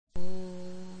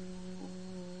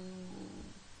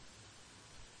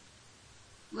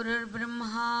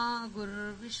गुरुर्ब्रह्मा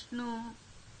गुरुर्विष्णु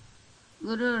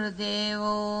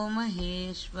गुरुर्देवो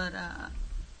महेश्वरा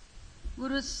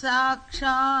गुरुः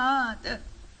साक्षात्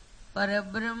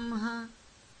परब्रह्म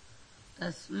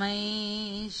तस्मै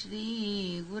श्री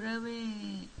गुरवे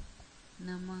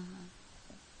नमः।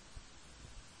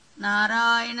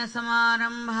 नारायण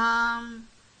समारंभां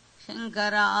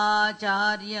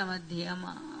शंकराचार्य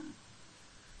मध्यमाम्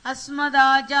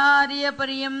अस्मदाचार्य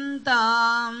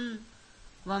पर्यन्तां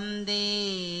वंदे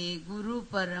गुरु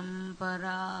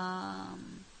परंपराम्।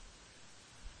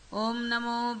 ओम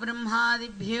नमो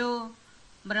ब्रह्मादिभ्यो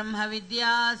ब्रह्म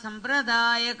विद्या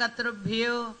संप्रदाय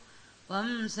कर्तृभ्यो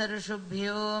वंश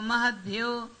ऋषिभ्यो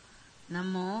महद्भ्यो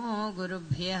नमो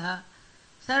गुरुभ्यः।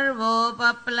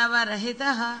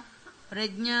 सर्वोपप्लवरहितः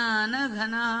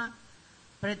प्रज्ञानघनः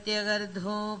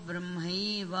प्रत्यगर्धो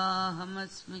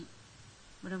ब्रह्मैवाहमस्मि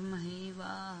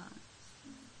ब्रह्मैवाहम्।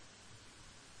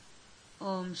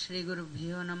 ओम श्री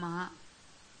गुरुभ्यो नमः।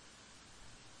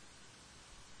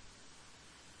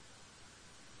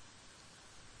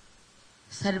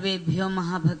 सर्वेभ्यो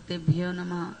महाभक्तेभ्यो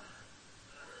नमः।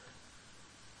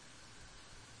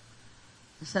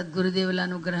 సద్గురుదేవుల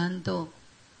అనుగ్రహంతో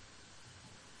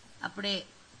అప్పుడే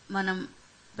మనం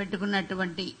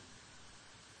పెట్టుకున్నటువంటి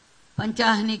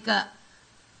పంచాహ్నిక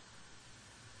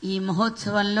ఈ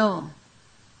మహోత్సవంలో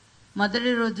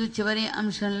మొదటి రోజు చివరి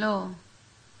అంశంలో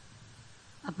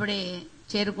అప్పుడే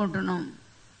చేరుకుంటున్నాం.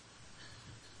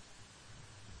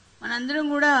 మనందరం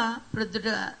కూడా ప్రొద్దుట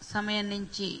సమయం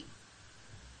నుంచి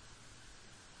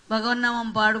భగవన్నామం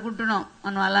పాడుకుంటున్నాం.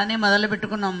 మనం అలానే మొదలు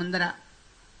పెట్టుకున్నాం. ముందర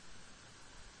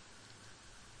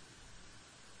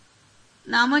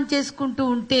నామం చేసుకుంటూ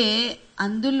ఉంటే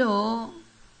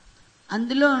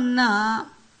అందులో ఉన్న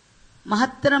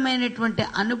మహత్తరమైనటువంటి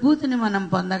అనుభూతిని మనం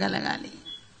పొందగలగాలి.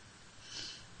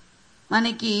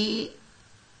 మనకి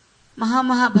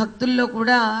మహాభక్తుల్లో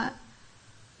కూడా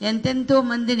ఎంతెంతో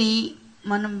మందిని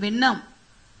మనం విన్నాం.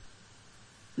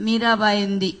 మీరాబాయి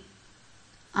ఉంది,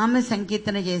 ఆమె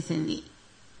సంకీర్తన చేసింది.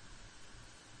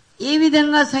 ఏ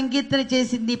విధంగా సంకీర్తన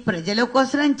చేసింది? ప్రజల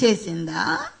కోసం చేసిందా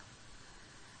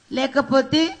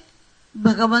లేకపోతే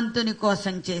భగవంతుని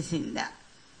కోసం చేసిందా?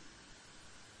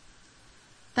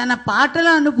 తన పాటల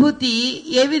అనుభూతి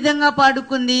ఏ విధంగా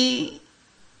పాడుకుంది?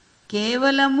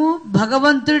 కేవలము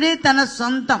భగవంతుడే తన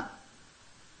సొంతం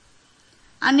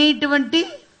అనేటువంటి.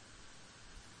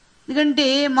 ఎందుకంటే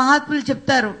మహాత్ములు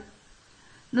చెప్తారు,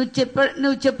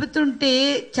 నువ్వు చెప్పుతుంటే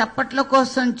చప్పట్ల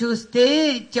కోసం చూస్తే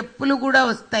చెప్పులు కూడా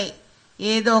వస్తాయి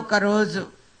ఏదో ఒక రోజు.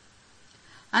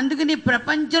 అందుకని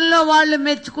ప్రపంచంలో వాళ్ళు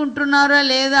మెచ్చుకుంటున్నారా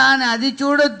లేదా అని అది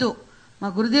చూడొద్దు. మా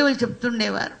గురుదేవులు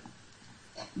చెప్తుండేవారు,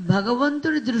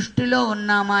 భగవంతుడి దృష్టిలో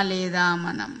ఉన్నామా లేదా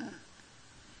మనము.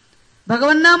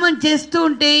 భగవన్నామం చేస్తూ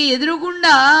ఉంటే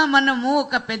ఎదురుగుండా మనము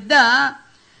ఒక పెద్ద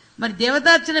మరి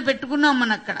దేవతార్చన పెట్టుకున్నాం.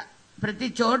 మన అక్కడ ప్రతి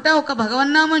చోట ఒక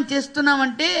భగవన్నామం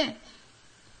చేస్తున్నామంటే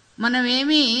మనం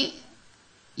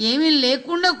ఏమీ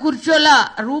లేకుండా కూర్చోలా.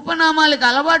 రూపనామాలకు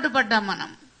అలవాటు పడ్డాం మనం.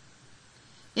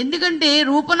 ఎందుకంటే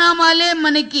రూపనామాలే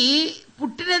మనకి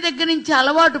పుట్టిన దగ్గర నుంచి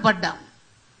అలవాటు పడ్డాం.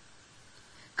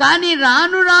 కానీ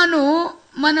రాను రాను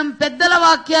మనం పెద్దల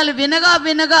వాక్యాలు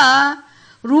వినగా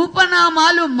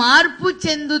రూపనామాలు మార్పు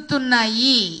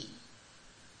చెందుతున్నాయి.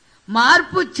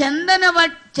 మార్పు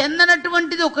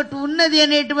చెందనటువంటిది ఒకటి ఉన్నది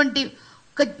అనేటువంటి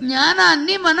ఒక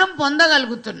జ్ఞానాన్ని మనం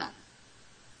పొందగలుగుతున్నాం.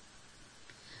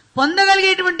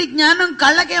 పొందగలిగేటువంటి జ్ఞానం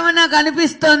కళ్ళకేమైనా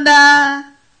కనిపిస్తోందా?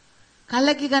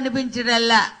 కళ్ళకి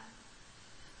కనిపించడల్లా.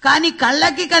 కానీ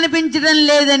కళ్ళకి కనిపించడం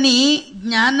లేదని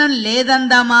జ్ఞానం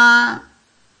లేదందామా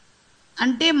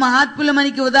అంటే మహాత్ములు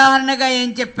మనకి ఉదాహరణగా ఏం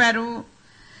చెప్పారు?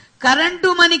 కరెంటు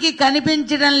మనకి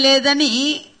కనిపించడం లేదని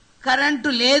కరెంటు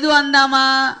లేదు అందామా?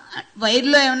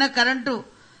 వైర్లో ఏమైనా కరెంటు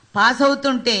పాస్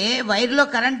అవుతుంటే వైర్లో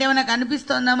కరెంట్ ఏమైనా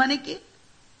కనిపిస్తోందా? మనకి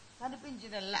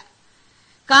కనిపించడల్లా.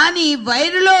 కానీ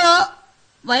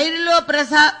వైరులో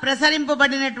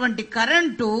ప్రసరింపబడినటువంటి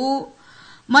కరెంటు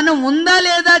మనం ఉందా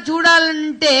లేదా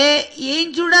చూడాలంటే ఏం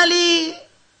చూడాలి?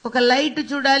 ఒక లైట్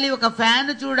చూడాలి, ఒక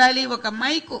ఫ్యాన్ చూడాలి, ఒక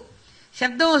మైకు.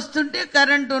 శబ్దం వస్తుంటే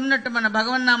కరెంటు ఉన్నట్టు మన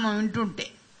భగవన్నామం వింటుంటే.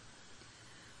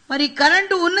 మరి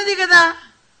కరెంటు ఉన్నది కదా,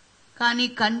 కానీ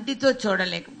కంటితో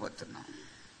చూడలేకపోతున్నాం.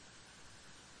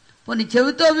 పోనీ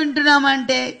చెవితో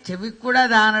వింటున్నామంటే చెవికి కూడా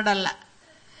దానడల్లా.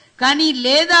 కానీ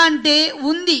లేదా అంటే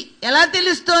ఉంది. ఎలా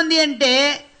తెలుస్తోంది అంటే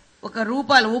ఒక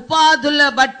రూపాలు ఉపాధుల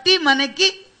బట్టి మనకి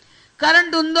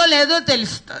కరెంట్ ఉందో లేదో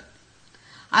తెలుస్తుంది.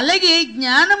 అలాగే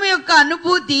జ్ఞానం యొక్క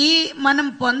అనుభూతి మనం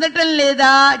పొందటం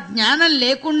లేదా? జ్ఞానం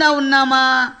లేకుండా ఉన్నామా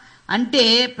అంటే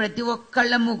ప్రతి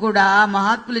ఒక్కళ్ళము కూడా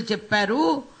మహాత్ములు చెప్పారు,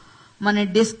 మనం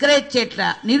డిస్కరేజ్ చేయట్లా,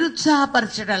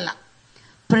 నిరుత్సాహపరచటల్లా.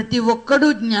 ప్రతి ఒక్కడు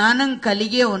జ్ఞానం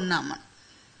కలిగే ఉన్నాము.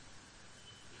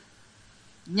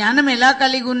 జ్ఞానం ఎలా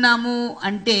కలిగి ఉన్నాము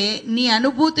అంటే నీ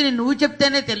అనుభూతిని నువ్వు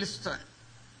చెప్తేనే తెలుస్తుంది.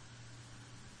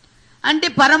 అంటే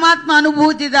పరమాత్మ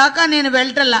అనుభూతి దాకా నేను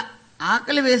వెళ్ళటల్లా.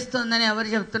 ఆకలి వేస్తోందని ఎవరు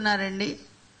చెప్తున్నారండి?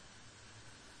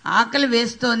 ఆకలి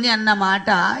వేస్తోంది అన్న మాట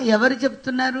ఎవరు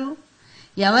చెప్తున్నారు?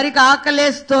 ఎవరికి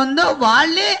ఆకలేస్తోందో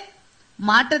వాళ్లే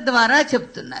మాట ద్వారా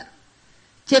చెప్తున్నారు.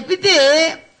 చెప్పితే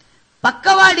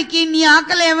పక్కవాడికి నీ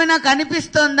ఆకలి ఏమైనా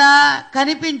కనిపిస్తోందా?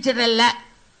 కనిపించడల్లా.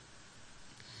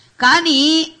 కానీ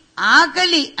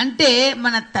ఆకలి అంటే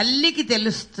మన తల్లికి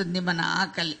తెలుస్తుంది. మన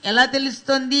ఆకలి ఎలా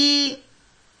తెలుస్తుంది?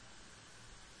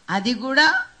 అది కూడా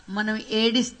మనం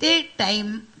ఏడిస్తే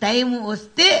టైం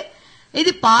వస్తే,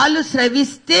 ఇది పాలు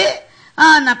స్రవిస్తే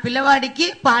నా పిల్లవాడికి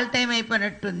పాల టైం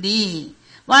అయిపోయినట్టుంది,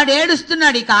 వాడు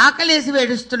ఏడుస్తున్నాడు, ఇక ఆకలేసి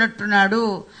ఏడుస్తున్నట్టున్నాడు,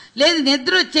 లేదు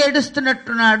నిద్ర వచ్చి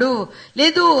ఏడుస్తున్నట్టున్నాడు,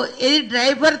 లేదు ఏది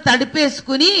డ్రైవర్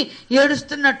తడిపేసుకుని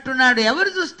ఏడుస్తున్నట్టున్నాడు.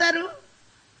 ఎవరు చూస్తారు?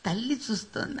 తల్లి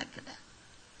చూస్తోంది. అక్కడ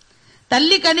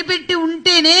తల్లి కనిపెట్టి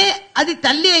ఉంటేనే అది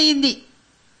తల్లి అయింది.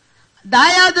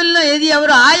 దాయాదుల్లో ఏది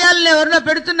ఎవరు ఆయాలను ఎవరిలో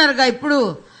పెడుతున్నారుగా ఇప్పుడు.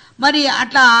 మరి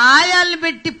అట్లా ఆయాల్ని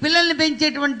పెట్టి పిల్లల్ని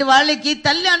పెంచేటువంటి వాళ్ళకి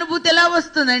తల్లి అనుభూతి ఎలా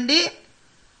వస్తుందండి?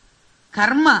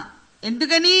 కర్మ.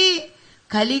 ఎందుకని?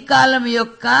 కలికాలం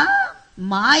యొక్క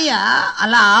మాయ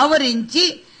అలా ఆవరించి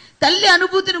తల్లి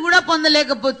అనుభూతిని కూడా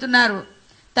పొందలేకపోతున్నారు.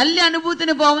 తల్లి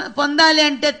అనుభూతిని పొందాలి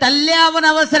అంటే తల్లి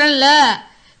అవనవసరంలే,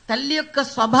 తల్లి యొక్క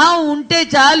స్వభావం ఉంటే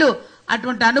చాలు.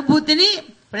 అటువంటి అనుభూతిని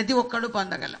ప్రతి ఒక్కడు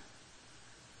పొందగలం.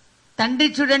 తండ్రి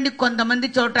చూడండి, కొంతమంది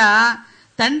చోట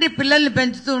తండ్రి పిల్లల్ని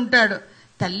పెంచుతూ ఉంటాడు.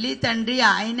 తల్లి తండ్రి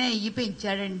ఆయనే అయ్యి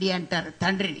పెంచాడండి అంటారు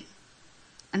తండ్రిని.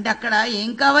 అంటే అక్కడ ఏం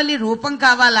కావాలి? రూపం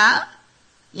కావాలా?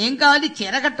 ఏం కావాలి?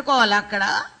 చీర కట్టుకోవాలా అక్కడ?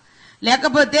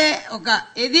 లేకపోతే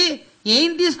ఏం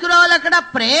తీసుకురావాలి అక్కడ?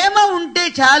 ప్రేమ ఉంటే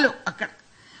చాలు. అక్కడ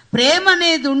ప్రేమ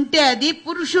అనేది ఉంటే అది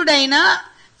పురుషుడైనా,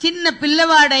 చిన్న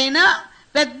పిల్లవాడైనా,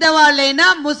 పెద్దవాళ్ళైనా,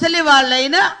 ముసలి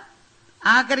వాళ్ళైనా,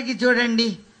 ఆఖరికి చూడండి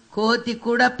కోతి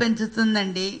కూడా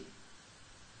పెంచుతుందండి.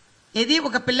 ఇది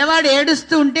ఒక పిల్లవాడు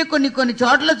ఏడుస్తూ ఉంటే కొన్ని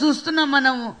చోట్ల చూస్తున్నాం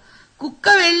మనము. కుక్క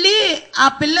వెళ్ళి ఆ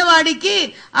పిల్లవాడికి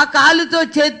ఆ కాలుతో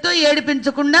చేత్తో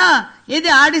ఏడిపించకుండా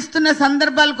ఆడిస్తున్న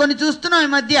సందర్భాలు కొన్ని చూస్తున్నాం ఈ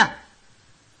మధ్య.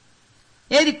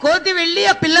 కోతి వెళ్ళి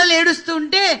ఆ పిల్లలు ఏడుస్తూ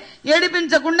ఉంటే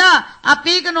ఏడిపించకుండా ఆ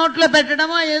పీక నోట్లో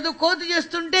పెట్టడమో కోతి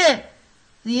చేస్తుంటే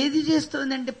ఏది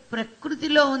చేస్తుందంటే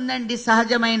ప్రకృతిలో ఉందండి.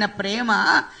 సహజమైన ప్రేమ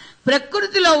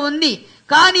ప్రకృతిలో ఉంది.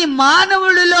 కానీ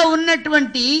మానవుడిలో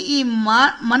ఉన్నటువంటి ఈ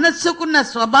మనస్సుకున్న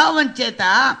స్వభావం చేత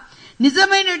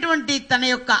నిజమైనటువంటి తన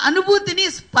యొక్క అనుభూతిని,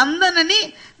 స్పందనని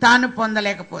తాను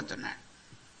పొందలేకపోతున్నాడు.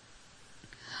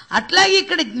 అట్లాగే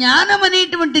ఇక్కడ జ్ఞానం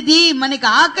అనేటువంటిది మనకి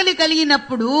ఆకలి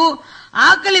కలిగినప్పుడు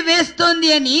ఆకలి వేస్తోంది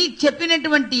అని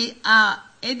చెప్పినటువంటి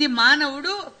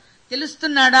మానవుడు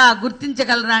తెలుస్తున్నాడా,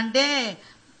 గుర్తించగలరా అంటే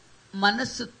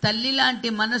మనస్సు, తల్లి లాంటి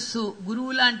మనస్సు,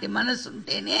 గురువు లాంటి మనస్సు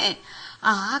ఉంటేనే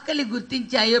ఆ ఆకలి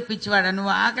గుర్తించి, అయ్యో పిచ్చివాడా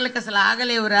నువ్వు ఆకలికి అసలు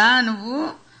ఆగలేవురా నువ్వు.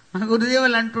 మా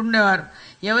గురుదేవులు అంటుండేవారు,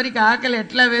 ఎవరికి ఆకలి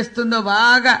ఎట్లా వేస్తుందో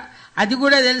బాగా అది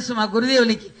కూడా తెలుసు మా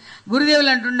గురుదేవులకి. గురుదేవులు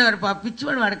అంటుండేవారు,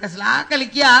 పిచ్చివాడు వాడికి అసలు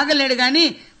ఆకలికి ఆగలేడు, కానీ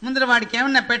ముందర వాడికి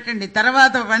ఏమన్నా పెట్టండి,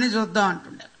 తర్వాత పని చూద్దాం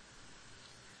అంటుండేవారు.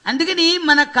 అందుకని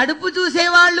మన కడుపు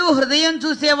చూసేవాళ్ళు, హృదయం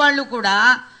చూసేవాళ్ళు కూడా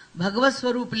భగవత్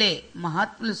స్వరూపులే,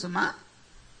 మహాత్ములు సుమా.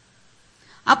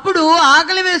 అప్పుడు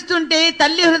ఆకలి వేస్తుంటే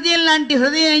తల్లి హృదయం లాంటి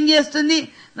హృదయం ఏం చేస్తుంది?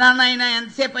 నాయన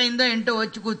ఎంతసేపు అయిందో ఏంటో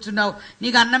వచ్చి కూర్చున్నావు,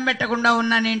 నీకు అన్నం పెట్టకుండా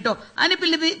ఉన్నానేంటో అని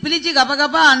పిలిచి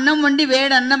గబగబా అన్నం వండి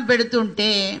వేడి అన్నం పెడుతుంటే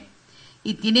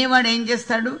ఈ తినేవాడు ఏం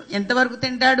చేస్తాడు? ఎంతవరకు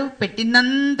తింటాడు?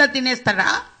 పెట్టిందంతా తినేస్తాడా?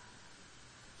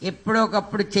 ఎప్పుడో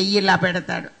ఒకప్పుడు చెయ్యి ఇలా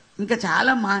పెడతాడు, ఇంకా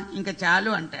చాలమ్మా ఇంకా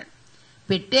చాలు అంటాడు.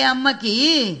 పెట్టే అమ్మకి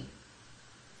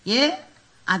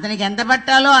అతనికి ఎంత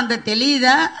పట్టాలో అంత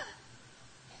తెలియదా?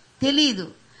 తెలీదు.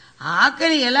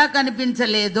 ఆకలి ఎలా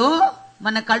కనిపించలేదో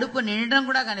మన కడుపు నిండడం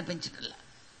కూడా కనిపించట్లే.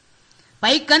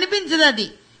 పైకి కనిపించదు అది,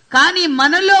 కానీ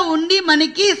మనలో ఉండి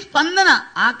మనకి స్పందన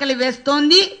ఆకలి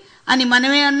వేస్తోంది అని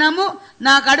మనమే అన్నాము.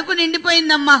 నా కడుపు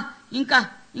నిండిపోయిందమ్మా,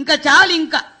 ఇంకా చాలు,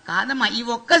 ఇంకా కాదమ్మా ఈ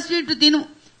ఒక్క స్వీటు తిను,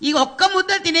 ఈ ఒక్క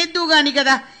ముద్ద తినేద్దు గాని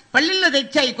కదా, పళ్ళిల్లో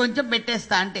తెచ్చాయి కొంచెం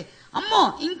పెట్టేస్తా అంటే, అమ్మో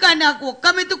ఇంకా నాకు ఒక్క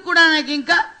మెతుకు కూడా నాకు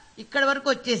ఇంకా ఇక్కడి వరకు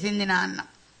వచ్చేసింది నా అన్నం,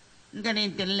 ఇంకా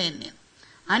నేను తినలేను నేను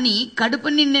అని కడుపు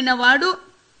నిండిన వాడు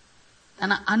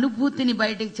తన అనుభూతిని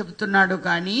బయటికి చెబుతున్నాడు.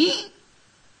 కానీ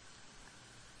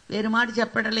వేరు మాట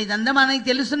చెప్పడం లేదు, ఇదంతా మనకి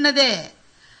తెలుసున్నదే.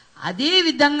 అదే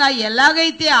విధంగా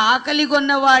ఎలాగైతే ఆకలి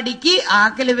కొన్నవాడికి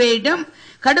ఆకలి వేయడం,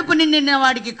 కడుపు నిండిన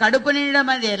వాడికి కడుపు నిండడం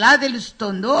అది ఎలా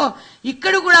తెలుస్తుందో,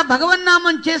 ఇక్కడ కూడా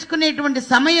భగవన్నామం చేసుకునేటువంటి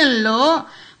సమయంలో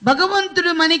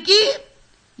భగవంతుడు మనకి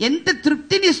ఎంత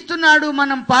తృప్తినిస్తున్నాడు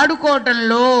మనం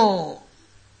పాడుకోవటంలో.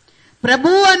 ప్రభు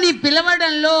అని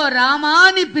పిలవడంలో,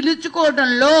 రామాని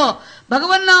పిలుచుకోవడంలో,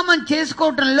 భగవన్నామం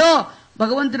చేసుకోవటంలో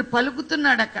భగవంతుడు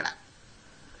పలుకుతున్నాడు. అక్కడ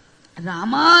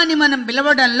రామా అని మనం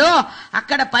పిలవడంలో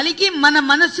అక్కడ పలికి మన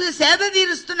మనసు సేద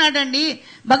తీరుస్తున్నాడండి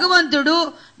భగవంతుడు.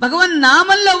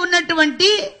 భగవన్నామంలో ఉన్నటువంటి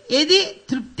ఏది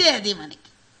తృప్తే అది మనకి.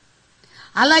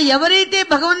 అలా ఎవరైతే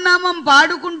భగవన్నామం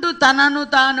పాడుకుంటూ తనను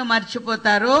తాను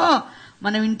మర్చిపోతారో,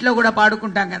 మనం ఇంట్లో కూడా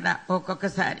పాడుకుంటాం కదా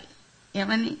ఒక్కొక్కసారి,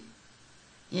 ఏమని,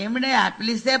 ఏమిడే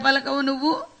పిలిస్తే పలకవు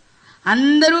నువ్వు,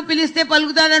 అందరూ పిలిస్తే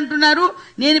పలుకుతాడంటున్నారు,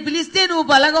 నేను పిలిస్తే నువ్వు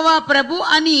పలకవా ప్రభు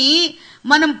అని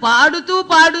మనం పాడుతూ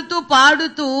పాడుతూ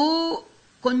పాడుతూ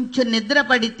కొంచెం నిద్ర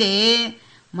పడితే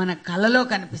మన కలలో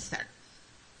కనిపిస్తాడు,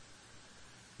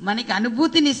 మనకి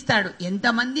అనుభూతినిస్తాడు.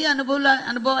 ఎంతమంది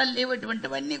అనుభవాలు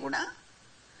లేవటువంటివన్నీ కూడా.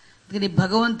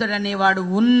 భగవంతుడు అనేవాడు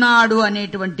ఉన్నాడు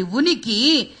అనేటువంటి ఉనికి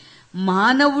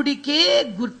మానవుడికే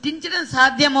గుర్తించడం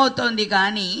సాధ్యమవుతోంది.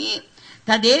 కానీ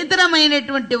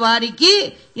తదేతరమైనటువంటి వారికి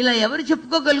ఇలా ఎవరు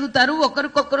చెప్పుకోగలుగుతారు?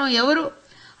 ఒకరికొకరు ఎవరు?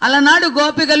 అలనాడు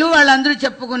గోపికలు వాళ్ళందరూ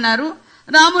చెప్పుకున్నారు,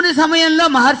 రాముని సమయంలో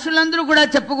మహర్షులందరూ కూడా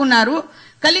చెప్పుకున్నారు.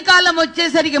 కలికాలం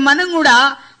వచ్చేసరికి మనం కూడా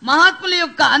మహాత్ముల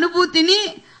యొక్క అనుభూతిని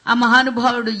ఆ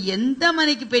మహానుభావుడు ఎంత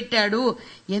మనకి పెట్టాడు,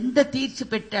 ఎంత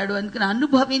తీర్చిపెట్టాడు, అందుకని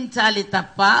అనుభవించాలి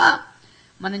తప్ప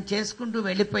మనం చేసుకుంటూ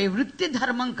వెళ్ళిపోయే వృత్తి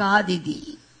ధర్మం కాదు ఇది.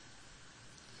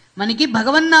 మనకి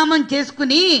భగవన్నామం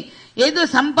చేసుకుని ఏదో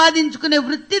సంపాదించుకునే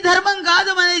వృత్తి ధర్మం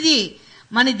కాదు మనది.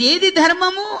 మనది ఏది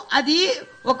ధర్మము, అది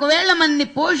ఒకవేళ మనని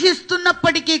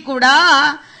పోషిస్తున్నప్పటికీ కూడా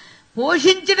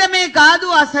పోషించడమే కాదు,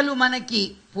 అసలు మనకి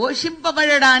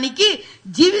పోషింపబడడానికి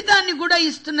జీవితాన్ని కూడా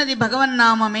ఇస్తున్నది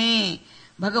భగవన్నామమే.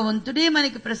 భగవంతుడే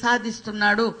మనకి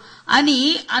ప్రసాదిస్తున్నాడు అని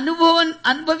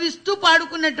అనుభవిస్తూ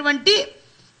పాడుకున్నటువంటి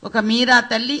ఒక మీరా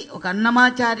తల్లి, ఒక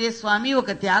అన్నమాచార్య స్వామి,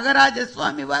 ఒక త్యాగరాజ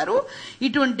స్వామి వారు,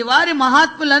 ఇటువంటి వారి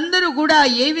మహాత్ములందరూ కూడా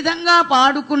ఏ విధంగా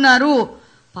పాడుకున్నారు?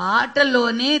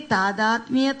 పాటలోనే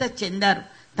తాదాత్మ్యత చెందారు,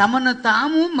 తమను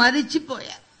తాము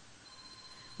మరిచిపోయారు.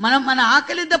 మన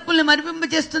ఆకలి దప్పుల్ని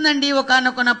మరిపింపచేస్తుందండి.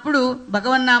 ఒకనొకనప్పుడు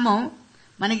భగవన్నామం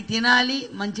మనకి తినాలి,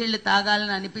 మంచిళ్ళు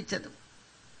తాగాలని అనిపించదు.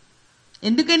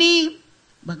 ఎందుకని?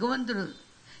 భగవంతుడు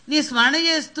నీ స్మరణ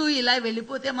చేస్తూ ఇలా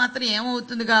వెళ్ళిపోతే మాత్రం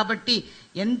ఏమవుతుంది? కాబట్టి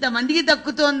ఎంతమందికి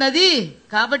దక్కుతోంది అది.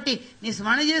 కాబట్టి నీ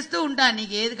స్మరణ చేస్తూ ఉంటా,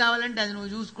 నీకు ఏది కావాలంటే అది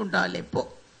నువ్వు చూసుకుంటావు లేపో,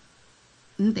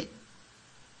 అంతే.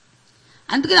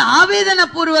 అందుకని ఆవేదన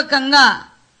పూర్వకంగా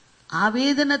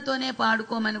ఆవేదనతోనే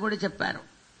పాడుకోమని కూడా చెప్పారు.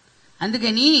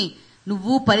 అందుకని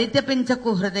నువ్వు పరితపించకు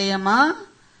హృదయమా,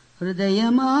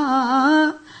 హృదయమా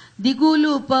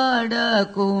దిగులు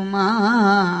పడకుమా,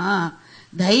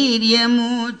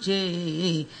 ధైర్యము చే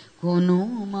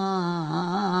కొనుమా,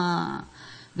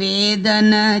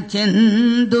 వేదన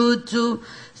చెందుచు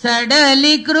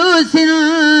సడలి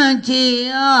కృషించి,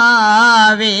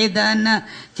 వేదన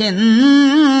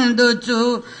చెందుచు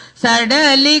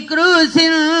సడలి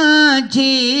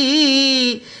కృషించి,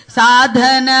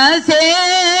 సాధన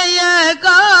సేయక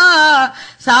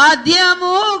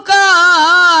సాధ్యము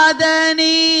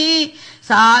కాదని,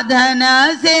 సాధన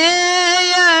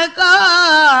సేయక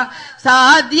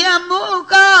సాధ్యము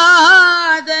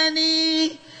కాదని,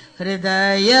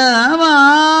 హృదయమా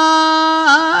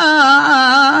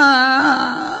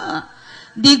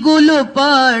దిగులు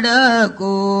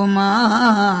పడకుమా,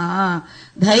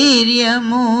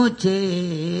 ధైర్యము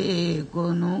చేకొనుమా.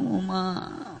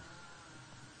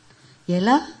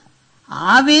 ఎలా?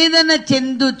 ఆవేదన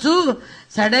చెందుచు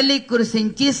సడలి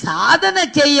కృషించి సాధన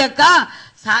చెయ్యక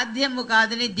సాధ్యము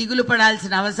కాదని దిగులు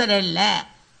పడాల్సిన అవసరంలే.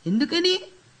 ఎందుకని?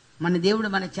 మన దేవుడు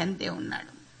మన చెంతే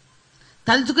ఉన్నాడు,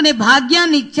 తలుచుకునే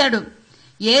భాగ్యాన్ని ఇచ్చాడు.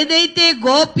 ఏదైతే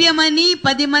గోప్యమని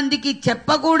 10 మందికి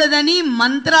చెప్పకూడదని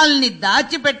మంత్రాలని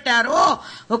దాచిపెట్టారో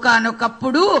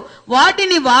ఒకానొకప్పుడు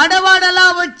వాటిని వాడవాడలా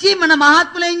వచ్చి మన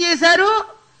మహాత్ములు ఏం చేశారు?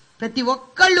 ప్రతి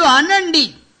ఒక్కళ్ళు అనండి,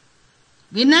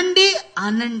 వినండి,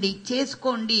 అనండి,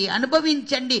 చేసుకోండి,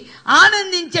 అనుభవించండి,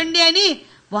 ఆనందించండి అని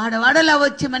వాడవాడలా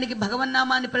వచ్చి మనకి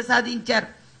భగవన్నామాన్ని ప్రసాదించారు.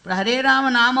 ఇప్పుడు హరే రామ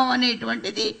నామం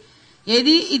అనేటువంటిది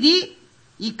ఏది? ఇది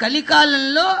ఈ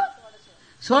కలికాలంలో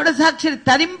షోడశాక్షరి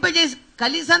తరింపజేసి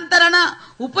కలిసంతరణ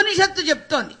ఉపనిషత్తు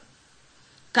చెప్తోంది.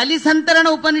 కలిసంతరణ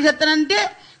ఉపనిషత్తు అంటే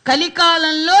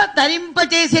కలికాలంలో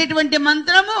తరింపచేసేటువంటి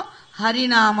మంత్రము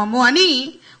హరినామము అని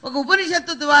ఒక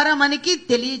ఉపనిషత్తు ద్వారా మనకి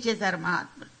తెలియచేశారు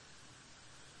మహాత్ములు.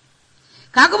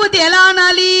 కాకపోతే ఎలా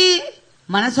అనాలి?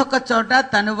 మనసొక చోట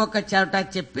తను ఒక చోట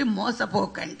చెప్పి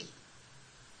మోసపోకండి.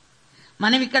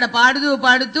 మనం ఇక్కడ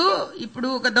పాడుతూ ఇప్పుడు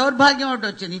ఒక దౌర్భాగ్యం ఒకటి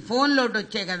వచ్చింది, ఫోన్లో ఒకటి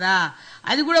వచ్చాయి కదా,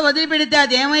 అది కూడా వదిలిపెడితే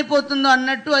అది ఏమైపోతుందో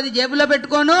అన్నట్టు అది జేబులో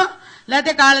పెట్టుకోను,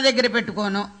 లేకపోతే కాళ్ళ దగ్గర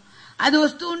పెట్టుకోను. అది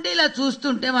వస్తూ ఉంటే ఇలా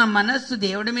చూస్తుంటే మన మనస్సు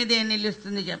దేవుడి మీద ఏం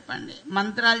నిలుస్తుంది చెప్పండి.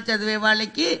 మంత్రాలు చదివే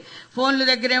వాళ్ళకి ఫోన్లు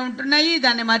దగ్గరే ఉంటున్నాయి,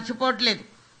 దాన్ని మర్చిపోవట్లేదు.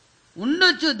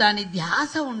 ఉండొచ్చు, దాని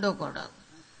ధ్యాస ఉండకూడదు.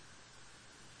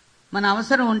 మన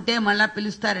అవసరం ఉంటే మళ్ళా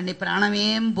పిలుస్తారండి, ప్రాణం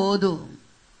ఏం పోదు.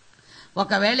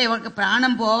 ఒకవేళ ఎవరికి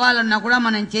ప్రాణం పోవాలన్నా కూడా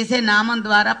మనం చేసే నామం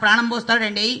ద్వారా ప్రాణం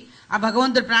పోస్తాడండి. ఆ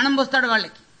భగవంతుడు ప్రాణం పోస్తాడు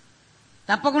వాళ్ళకి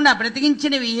తప్పకుండా.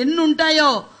 బ్రతికించినవి ఎన్ని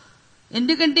ఉంటాయో,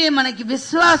 ఎందుకంటే మనకి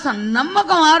విశ్వాసం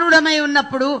నమ్మకం ఆరుఢమై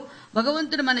ఉన్నప్పుడు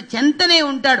భగవంతుడు మన చెంతనే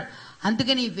ఉంటాడు.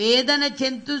 అందుకని వేదన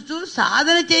చెందుతూ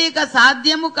సాధన చేయక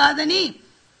సాధ్యము కాదని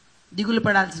దిగులు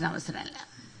పడాల్సిన అవసరం లే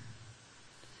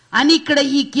అని ఇక్కడ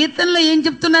ఈ కీర్తనలో ఏం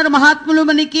చెప్తున్నారు మహాత్ములు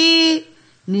మనకి?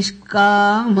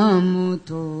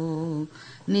 నిష్కామముతో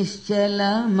నిశ్చల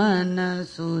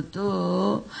మనసుతో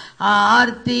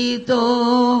ఆర్తితో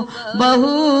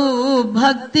బహు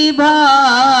భక్తి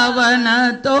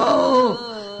భావనతో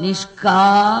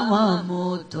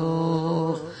నిష్కామముతో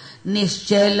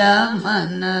నిశ్చల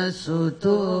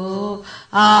మనసుతో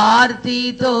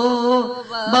ఆర్తితో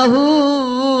బహు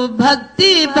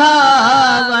భక్తి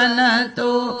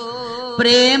భావనతో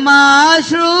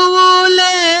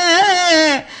ప్రేమాశ్రువులే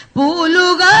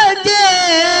పూలుగా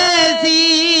చేసి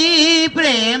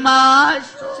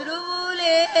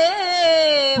ప్రేమాశ్రువులే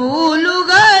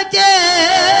పూలుగా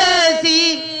చేసి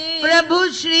ప్రభు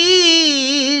శ్రీ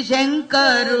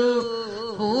శంకరు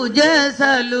పూజ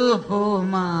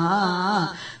సలుపుమా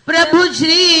ప్రభు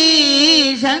శ్రీ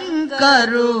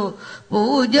శంకరు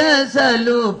పూజ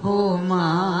సలుపుమా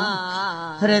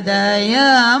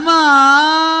హృదయమా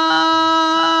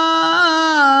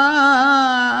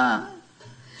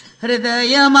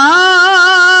హృదయమా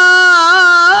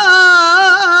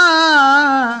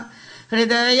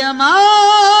హృదయమా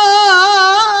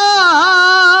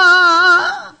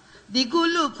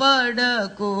దిగులు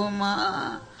పడకుమా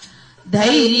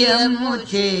ధైర్యము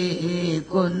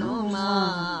చేకొనుమా.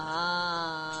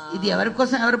 ఇది ఎవరి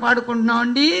కోసం ఎవరు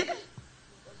పాడుకుంటున్నామండి?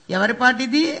 ఎవరి పాట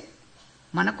ఇది?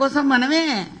 మన కోసం మనమే,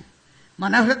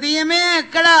 మన హృదయమే.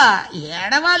 ఎక్కడ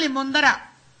ఏడవాలి ముందర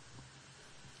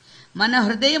మన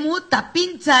హృదయము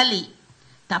తప్పించాలి.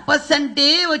 తపస్సు అంటే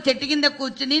ఓ చెట్టు కింద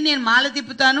కూర్చుని నేను మాల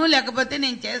తిప్పుతాను లేకపోతే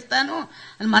నేను చేస్తాను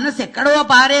అని మనసు ఎక్కడో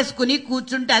పారేసుకుని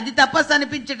కూర్చుంటే అది తపస్సు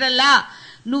అనిపించటల్లా.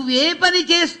 నువ్వే పని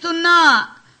చేస్తున్నా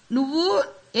నువ్వు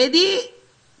ఏది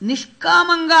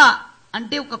నిష్కామంగా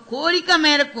అంటే ఒక కోరిక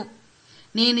మేరకు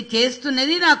నేను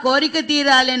చేస్తున్నది నా కోరిక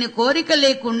తీరాలి అని కోరిక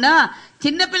లేకుండా,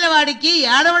 చిన్నపిల్లవాడికి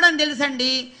ఏడవడం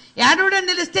తెలుసండి. ఏడవడం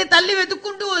తెలిస్తే తల్లి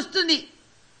వెతుక్కుంటూ వస్తుంది.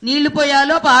 నీళ్లు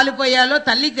పోయాలో పాలు పోయాలో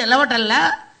తల్లికి తెలవటల్లా.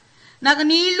 నాకు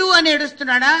నీళ్లు అని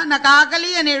ఏడుస్తున్నాడా, నాకు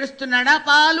ఆకలి అని ఏడుస్తున్నాడా,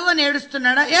 పాలు అని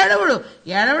ఏడుస్తున్నాడా?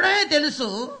 ఏడవడమే తెలుసు.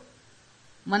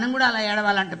 మనం కూడా అలా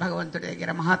ఏడవాలంటే భగవంతుడి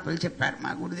దగ్గర మహాత్ములు చెప్పారు,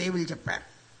 మా గురుదేవులు చెప్పారు.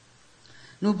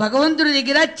 నువ్వు భగవంతుడి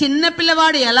దగ్గర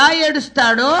చిన్నపిల్లవాడు ఎలా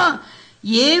ఏడుస్తాడో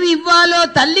ఏమి ఇవ్వాలో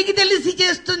తల్లికి తెలిసి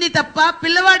చేస్తుంది తప్ప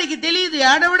పిల్లవాడికి తెలియదు,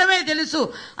 ఏడవడమే తెలుసు.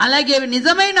 అలాగే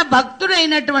నిజమైన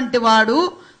భక్తుడైనటువంటి వాడు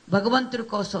భగవంతుడి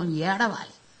కోసం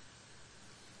ఏడవాలి.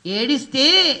 ఏడిస్తే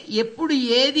ఎప్పుడు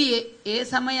ఏది ఏ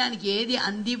సమయానికి ఏది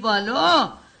అందివ్వాలో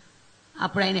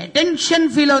అప్పుడు ఆయన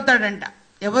అటెన్షన్ ఫీల్ అవుతాడంట.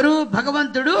 ఎవరు?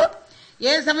 భగవంతుడు.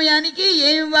 ఏ సమయానికి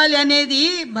ఏమి ఇవ్వాలి అనేది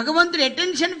భగవంతుడు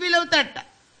అటెన్షన్ ఫీల్ అవుతాడట.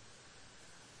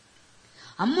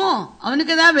 అమ్మో అవును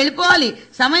కదా, వెళ్ళిపోవాలి,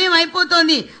 సమయం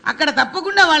అయిపోతోంది, అక్కడ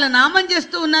తప్పకుండా వాళ్ళ నామం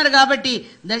చేస్తూ ఉన్నారు కాబట్టి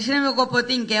దర్శనం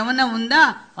ఇవ్వకపోతే ఇంకేమన్నా ఉందా?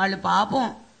 వాళ్ళు పాపం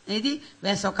ఇది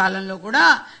వేసవకాలంలో కూడా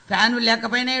ఫ్యాను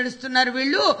లేకపోయినా ఏడుస్తున్నారు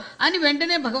వీళ్ళు అని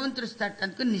వెంటనే భగవంతుడు ఇస్తాడు.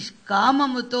 అందుకు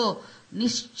నిష్కామముతో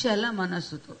నిశ్చల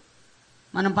మనస్సుతో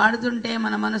మనం పాడుతుంటే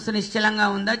మన మనస్సు నిశ్చలంగా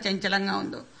ఉందా చంచలంగా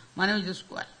ఉందో మనం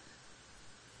చూసుకోవాలి.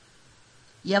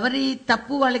 ఎవరి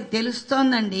తప్పు వాళ్ళకి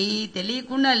తెలుస్తోందండి,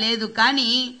 తెలియకుండా లేదు.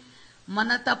 కానీ మన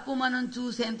తప్పు మనం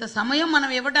చూసేంత సమయం మనం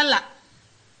ఇవ్వటల్లా.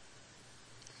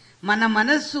 మన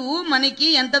మనస్సు మనకి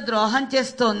ఎంత ద్రోహం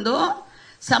చేస్తోందో,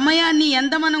 సమయాన్ని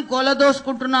ఎంత మనం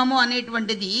కూలదోసుకుంటున్నామో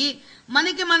అనేటువంటిది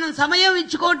మనకి మనం సమయం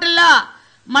ఇచ్చుకోవటల్లా.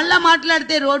 మళ్ళా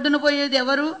మాట్లాడితే రోడ్డున పోయేది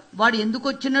ఎవరు? వాడు ఎందుకు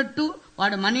వచ్చినట్టు?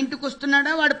 వాడు మన ఇంటికి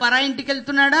వస్తున్నాడా, వాడు పరా ఇంటికి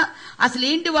వెళ్తున్నాడా, అసలు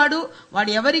ఏంటి వాడు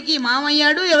ఎవరికి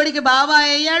మామయ్యాడు, ఎవరికి బాబా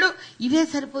అయ్యాడు, ఇవే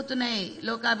సరిపోతున్నాయి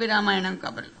లోకాభిరామాయణం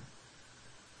కబుర్లు.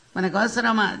 మనకు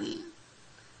అవసరమా అది?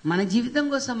 మన జీవితం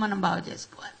కోసం మనం బాగు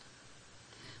చేసుకోవాలి.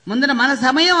 ముందర మన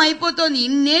సమయం అయిపోతుంది.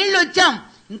 ఇన్నేళ్ళు వచ్చాం,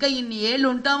 ఇంకా ఇన్ని ఏళ్ళు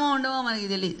ఉంటామో ఉండమో మనకి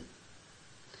తెలియదు.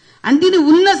 అందుని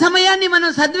ఉన్న సమయాన్ని మనం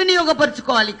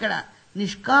సద్వినియోగపరుచుకోవాలి. ఇక్కడ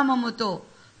నిష్కామముతో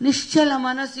నిశ్చల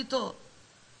మనస్సుతో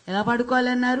ఎలా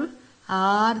పడుకోవాలన్నారు?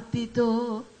 ఆర్తితో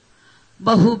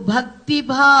బహుభక్తి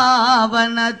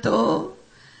భావనతో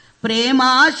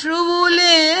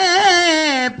ప్రేమాశ్రువులే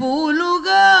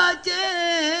పూలుగా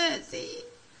చేసి.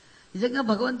 నిజంగా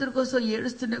భగవంతుడి కోసం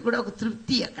ఏడుస్తున్నా కూడా ఒక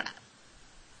తృప్తి అక్కడ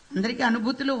అందరికీ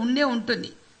అనుభూతిలో ఉండే ఉంటుంది.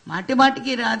 మాటి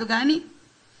మాటికి రాదు, కానీ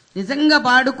నిజంగా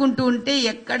పాడుకుంటూ ఉంటే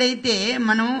ఎక్కడైతే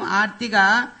మనం ఆర్తిగా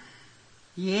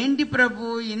ఏంటి ప్రభు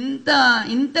ఇంత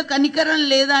ఇంత కనికరం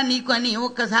లేదా నీకు అని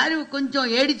ఒక్కసారి కొంచెం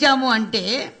ఏడిచాము అంటే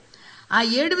ఆ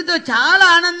ఏడుపుతో చాలా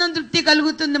ఆనందం, తృప్తి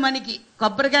కలుగుతుంది మనకి.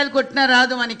 కొబ్బరికాయలు కొట్టినా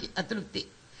రాదు మనకి ఆ తృప్తి.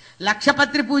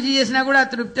 లక్షపత్రి పూజ చేసినా కూడా ఆ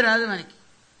తృప్తి రాదు మనకి.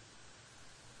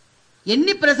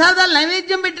 ఎన్ని ప్రసాదాలు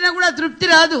నైవేద్యం పెట్టినా కూడా ఆ తృప్తి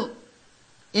రాదు.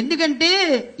 ఎందుకంటే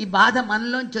ఈ బాధ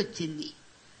మనలోంచి వచ్చింది,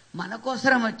 మన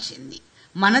కోసరం వచ్చింది,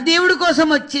 మన దేవుడి కోసం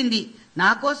వచ్చింది. నా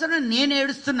కోసం నేను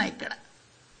ఏడుస్తున్నా ఇక్కడ,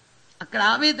 అక్కడ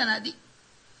ఆవేదన అది.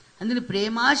 అందుని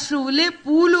ప్రేమాశ్రువులే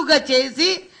పూలుగా చేసి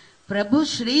ప్రభు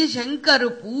శ్రీ శంకరు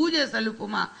పూజ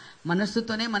సలుపుమా.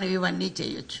 మనస్సుతోనే మనం ఇవన్నీ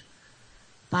చేయొచ్చు.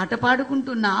 పాట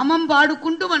పాడుకుంటూ నామం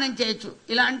పాడుకుంటూ మనం చేయొచ్చు.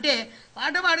 ఇలా అంటే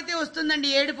పాట పాడితే వస్తుందండి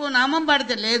ఏడుపు, నామం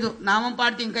పాడితే లేదు. నామం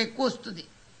పాడితే ఇంకా ఎక్కువ వస్తుంది.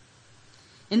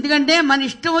 ఎందుకంటే మన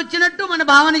ఇష్టం వచ్చినట్టు మన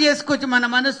భావన చేసుకోవచ్చు మన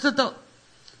మనస్సుతో.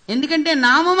 ఎందుకంటే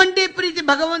నామం అంటే ప్రీతి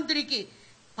భగవంతుడికి.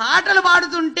 పాటలు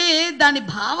పాడుతుంటే దాని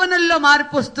భావనల్లో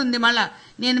మార్పు వస్తుంది. మళ్ళా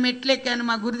నేను మెట్లెక్కాను,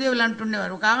 మా గురుదేవులు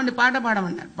అంటుండేవారు, ఒక ఆవిడ పాట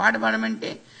పాడమన్నారు. పాట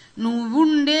పాడమంటే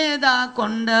నువ్వుండేదా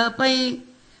కొండపై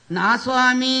నా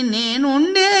స్వామి నేను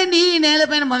ఉండే నీ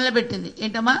నేలపైన మొదలుపెట్టింది.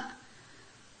 ఏంటమ్మా,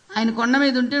 ఆయన కొండ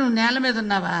మీద ఉంటే నువ్వు నేల మీద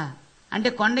ఉన్నావా అంటే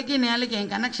కొండకి నేలకి ఏం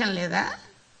కనెక్షన్ లేదా?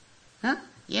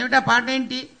 ఏమిటా పాట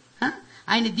ఏంటి?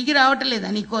 ఆయన దిగి రావటం లేదా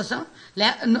నీకోసం?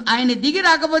 ఆయన దిగి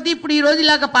రాకపోతే ఇప్పుడు ఈ రోజు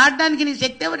ఇలాగ పాడడానికి నీ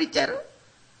శక్తి ఎవరిచ్చారు?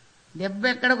 దెబ్బ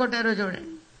ఎక్కడ కొట్టారో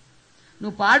చూడండి.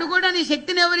 నువ్వు పాడుకోవడానికి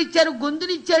శక్తిని ఎవరిచ్చారు?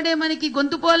 గొంతునిచ్చాడే మనకి,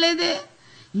 గొంతు పోలేదే.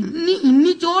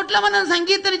 ఇన్ని చోట్ల మనం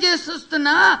సంకీర్తన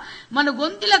చేస్తున్నా మన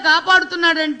గొంతులా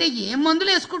కాపాడుతున్నాడంటే ఏం మందులు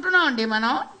వేసుకుంటున్నాం అండి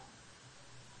మనం?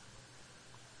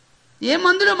 ఏ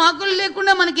మందులు మాకులు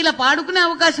లేకుండా మనకి ఇలా పాడుకునే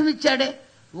అవకాశం ఇచ్చాడే.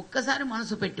 ఒక్కసారి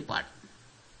మనసు పెట్టి పాడు.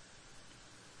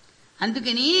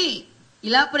 అందుకని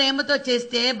ఇలా ప్రేమతో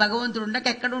చేస్తే భగవంతుడు ఉండక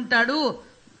ఎక్కడుంటాడు?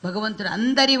 భగవంతుడు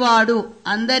అందరివాడు,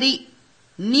 అందరి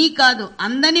నీ కాదు,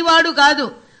 అందనివాడు కాదు,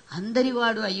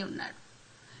 అందరివాడు అయి ఉన్నాడు.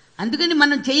 అందుకని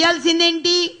మనం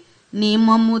చేయాల్సిందేంటి?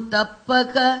 నియమము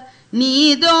తప్పక నీ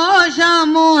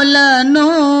దోషములను,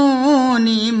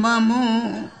 నియమము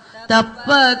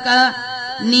తప్పక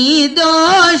నీ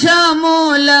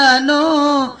దోషములను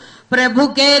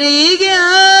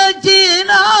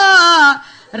ప్రభుకెరిగిన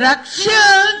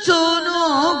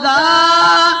రక్షించునుగా.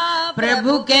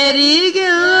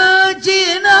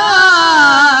 ప్రభుకెరిగిన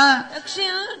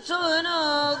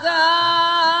రక్షించునుగా.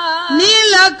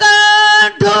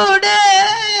 నీలకంఠుడే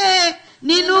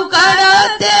నిన్ను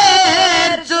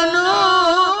కడతేర్చును.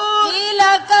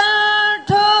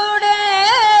 నీలకంఠుడే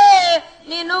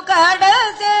నిన్ను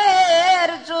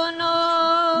కడతేర్చును.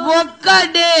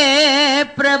 ఒక్కడే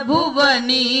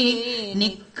ప్రభువని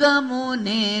నిక్కము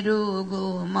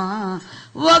నేరుగుమా.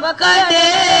 ఒక్కడే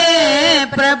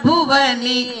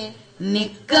ప్రభువని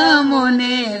నిక్కము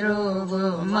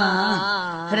నేరుగుమా.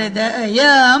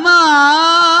 హృదయమా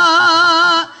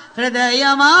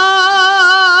హృదయమా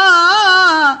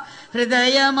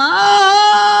హృదయమా.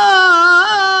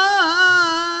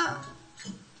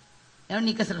 ఏమండి,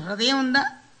 నీకు అసలు హృదయం ఉందా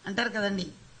అంటారు కదండి.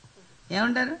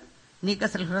 ఏమంటారు? నీకు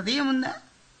అసలు హృదయం ఉందా?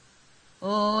 ఓ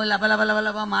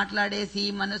లబలబలబలబ మాట్లాడేసి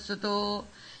మనస్సుతో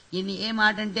ఏ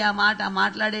మాట అంటే ఆ మాట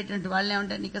మాట్లాడేటువంటి వాళ్ళు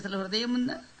ఏమంటారు? నీకు అసలు హృదయం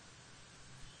ఉందా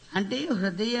అంటే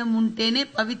హృదయం ఉంటేనే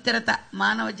పవిత్రత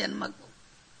మానవ జన్మకు.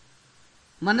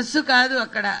 మనస్సు కాదు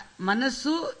అక్కడ.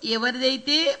 మనస్సు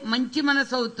ఎవరిదైతే మంచి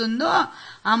మనసు అవుతుందో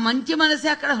ఆ మంచి మనసే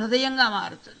అక్కడ హృదయంగా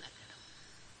మారుతుంది.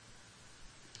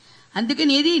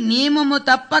 అందుకని ఇది నియమము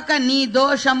తప్పక నీ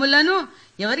దోషములను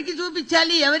ఎవరికి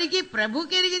చూపించాలి? ఎవరికి?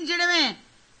 ప్రభుకి ఎరిగించడమే.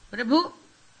 ప్రభు,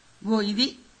 ఓ ఇది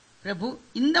ప్రభు,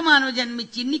 ఇంత మానవ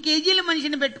జన్మిచ్చి ఇన్ని కేజీల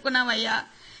మనిషిని పెట్టుకున్నావయ్యా,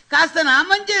 కాస్త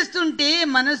నామం చేస్తుంటే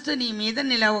మనస్సు నీ మీద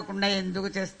నిలవకుండా ఎందుకు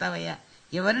చేస్తావయ్యా?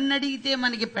 ఎవరిని అడిగితే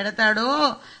మనకి పెడతాడో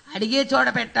అడిగే చోట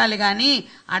పెట్టాలి, కానీ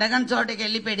అడగని చోటకి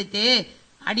వెళ్ళి పెడితే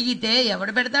అడిగితే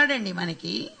ఎవడు పెడతాడండి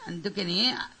మనకి? అందుకని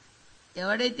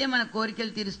ఎవడైతే మన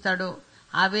కోరికలు తీరుస్తాడో,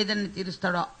 ఆవేదనని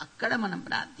తీరుస్తాడో అక్కడ మనం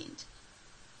ప్రార్థించాలి.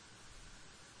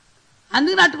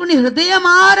 అందుకని అటుకుని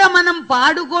హృదయమార మనం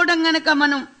పాడుకోవడం గనక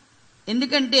మనం,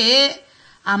 ఎందుకంటే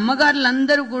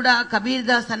అమ్మగారులందరూ కూడా కబీర్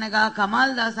దాస్ అనగా,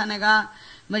 కమాల్ దాస్ అనగా,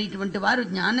 మరి ఇటువంటి వారు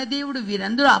జ్ఞానదేవుడు,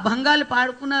 వీరందరూ అభంగాలు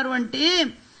పాడుకున్నారు అంటే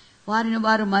వారిని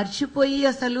వారు మర్చిపోయి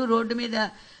అసలు రోడ్డు మీద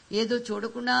ఏదో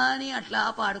చూడకుండానే అట్లా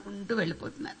పాడుకుంటూ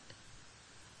వెళ్ళిపోతున్నారు.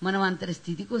 మనం అంతటి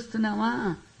స్థితికి వస్తున్నామా?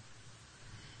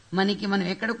 మనకి మనం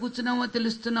ఎక్కడ కూర్చున్నామో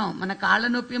తెలుస్తున్నాం. మన కాళ్ళ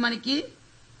నొప్పి మనకి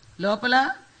లోపల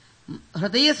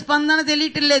హృదయ స్పందన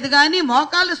తెలియటం లేదు, కానీ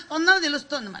మోకాలు స్పందన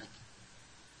తెలుస్తోంది మనకి.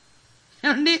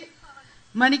 ఏమండి,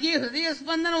 మనకి హృదయ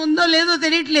స్పందన ఉందో లేదో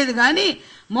తెలియట్లేదు, కానీ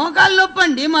మోకాలు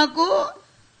నొప్పండి మాకు,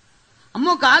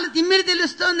 అమ్మో కాలు తిమ్మిరి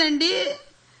తెలుస్తోందండి.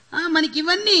 మనకి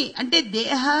ఇవన్నీ అంటే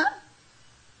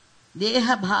దేహ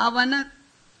భావన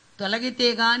తొలగితే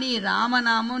గాని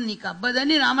రామనామం నీకు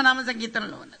అబ్బదని రామనామ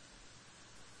సంగీతంలో ఉన్నది.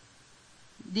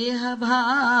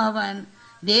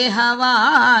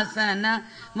 దేహవాసన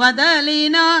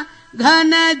వదలిన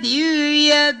ఘన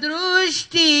దివ్య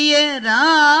దృష్టియ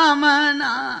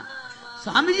రామనా.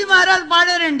 స్వామీజీ మహారాజ్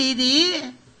పాడారండి ఇది.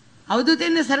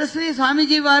 అవధూతేంద్ర సరస్వతి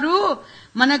స్వామీజీ వారు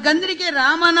మనకందరికీ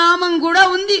రామనామం కూడా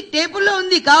ఉంది, టేపుల్లో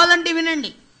ఉంది, కావాలంటే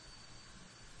వినండి.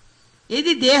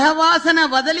 ఇది దేహవాసన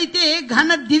వదిలితే ఘన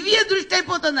దివ్య దృష్టి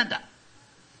అయిపోతుందట.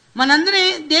 మనందరం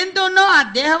దేంతో ఉన్నో ఆ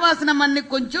దేహవాసన మనని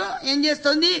కొంచెం ఏం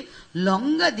చేస్తోంది,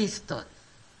 లొంగదీస్తోంది.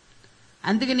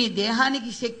 అందుకని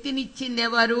దేహానికి శక్తినిచ్చింది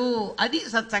ఎవరు? అది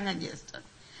సత్సంగం చేస్తుంది.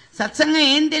 సత్సంగం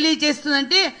ఏం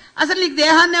తెలియచేస్తుందంటే అసలు నీకు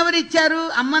దేహాన్ని ఎవరు ఇచ్చారు?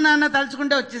 అమ్మ నాన్న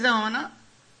తలుచుకుంటే వచ్చేసాం. మనం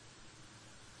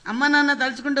అమ్మ నాన్న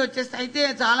తలుచుకుంటే వచ్చేస్తే అయితే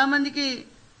చాలా మందికి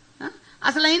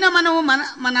అసలు అయినా మనం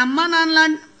మన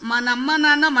అమ్మ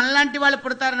నాన్న మనలాంటి వాళ్ళు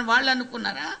పుడతారని వాళ్ళు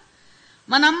అనుకున్నారా?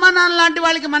 మన అమ్మ నాన్న లాంటి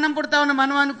వాళ్ళకి మనం పుడతామని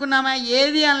మనం అనుకున్నామా?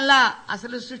 ఏది అలా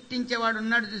అసలు సృష్టించేవాడు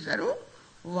ఉన్నాడు చూశారు,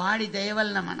 వాడి దయ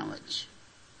వలన మనం వచ్చు.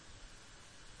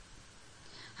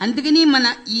 అందుకని మన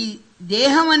ఈ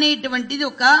దేహం అనేటువంటిది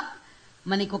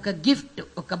మనకి ఒక గిఫ్ట్,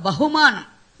 ఒక బహుమానం.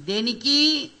 దేనికి?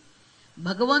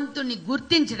 భగవంతుని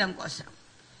గుర్తించడం కోసం.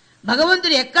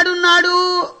 భగవంతుడు ఎక్కడున్నాడు,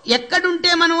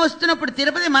 ఎక్కడుంటే మనం వస్తున్నప్పుడు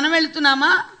తిరుపతి మనం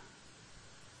వెళ్తున్నామా?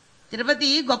 తిరుపతి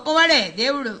గొప్పవాడే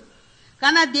దేవుడు,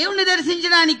 కానీ ఆ దేవుణ్ణి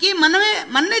దర్శించడానికి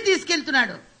మననే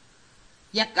తీసుకెళ్తున్నాడు.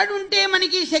 ఎక్కడుంటే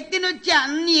మనకి శక్తిని వచ్చి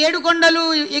అన్ని 7 కొండలు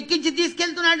ఎక్కించి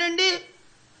తీసుకెళ్తున్నాడండి.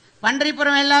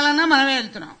 పండరీపురం వెళ్ళాలన్నా మనమే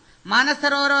వెళ్తున్నాం, మానస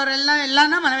సరోవరం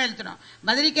వెళ్ళాలన్నా మనం వెళ్తున్నాం,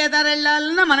 బద్రీకేదార్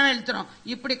వెళ్ళాలన్నా మనం వెళ్తున్నాం,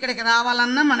 ఇప్పుడు ఇక్కడికి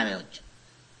రావాలన్నా మనమే వచ్చు.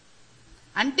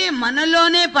 అంటే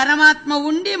మనలోనే పరమాత్మ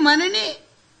ఉండి మనని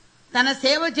తన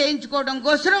సేవ చేయించుకోవడం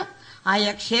కోసం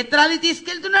ఆయా క్షేత్రాలు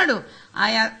తీసుకెళ్తున్నాడు,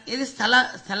 ఆయా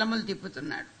స్థలములు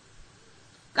తిప్పుతున్నాడు.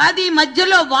 కాదు ఈ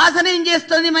మధ్యలో వాసన ఏం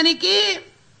చేస్తోంది మనకి?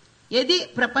 ఏది?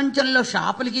 ప్రపంచంలో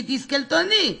షాపులకి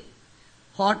తీసుకెళ్తోంది,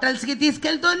 హోటల్స్కి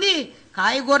తీసుకెళ్తోంది,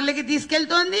 కాయగూరలకి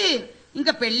తీసుకెళ్తోంది,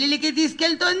 ఇంకా పెళ్లిళ్ళకి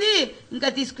తీసుకెళ్తోంది. ఇంకా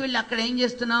తీసుకువెళ్ళి అక్కడ ఏం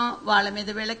చేస్తున్నాం? వాళ్ళ మీద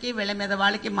వీళ్ళకి, వీళ్ళ మీద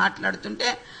వాళ్ళకి మాట్లాడుతుంటే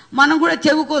మనం కూడా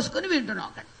చెవు కోసుకొని వింటున్నాం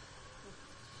అక్కడ.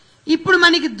 ఇప్పుడు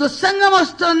మనకి దుస్సంగం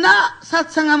వస్తుందా,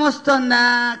 సత్సంగం వస్తుందా?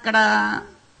 అక్కడ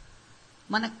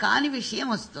మనకు కాని విషయం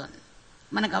వస్తుంది.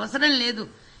 మనకు అవసరం లేదు,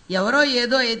 ఎవరో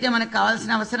ఏదో అయితే మనకు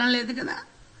కావాల్సిన అవసరం లేదు కదా.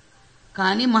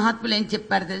 కానీ మహాత్ములు ఏం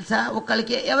చెప్పారు తెలుసా?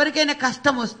 ఎవరికైనా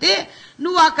కష్టం వస్తే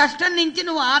నువ్వు ఆ కష్టం నుంచి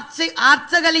నువ్వు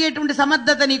ఆర్చగలిగేటువంటి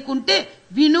సమర్థత నీకుంటే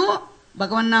విను,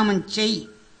 భగవన్నామం చెయ్యి,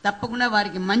 తప్పకుండా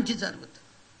వారికి మంచి జరుగుతుంది.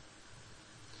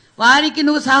 వారికి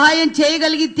నువ్వు సహాయం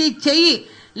చేయగలిగితే చెయ్యి,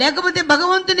 లేకపోతే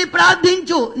భగవంతుని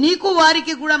ప్రార్థించు, నీకు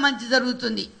వారికి కూడా మంచి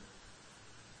జరుగుతుంది.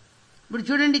 ఇప్పుడు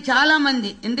చూడండి చాలా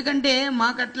మంది, ఎందుకంటే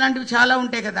మాకు అట్లాంటివి చాలా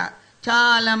ఉంటాయి కదా,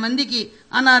 చాలా మందికి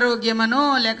అనారోగ్యమనో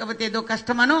లేకపోతే ఏదో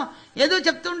కష్టమనో ఏదో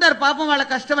చెప్తుంటారు, పాపం వాళ్ళ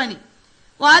కష్టమని.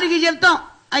 వారికి చెప్తాం,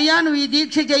 అయ్యా నువ్వు ఈ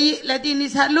దీక్ష చెయ్యి, లేకపోతే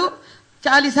ఇన్నిసార్లు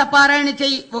 40 పారాయణ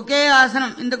చెయ్యి, ఒకే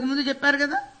ఆసనం. ఇంతకు ముందు చెప్పారు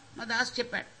కదా, మా దాస్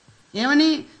చెప్పాడు. ఏమని?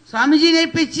 స్వామీజీ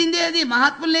నేర్పించింది అది,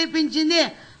 మహాత్ములు నేర్పించింది.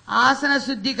 ఆసన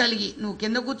శుద్ధి కలిగి నువ్వు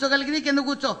కింద కూర్చోగలిగితే కింద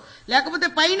కూర్చో, లేకపోతే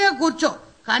పైనే కూర్చో,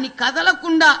 కానీ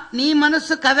కదలకుండా, నీ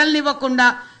మనస్సు కదలనివ్వకుండా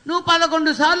నువ్వు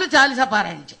 11 సార్లు 40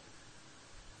 పారాయణ చెయ్యి.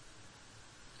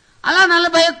 అలా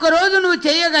 41 రోజు నువ్వు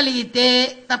చేయగలిగితే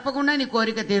తప్పకుండా నీ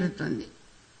కోరిక తీరుతుంది.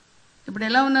 ఇప్పుడు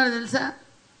ఎలా ఉన్నారో తెలుసా?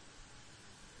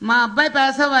 మా అబ్బాయి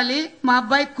పాస్ అవ్వాలి, మా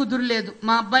అబ్బాయికి కుదురులేదు,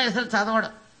 మా అబ్బాయి అసలు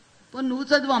చదవడం. నువ్వు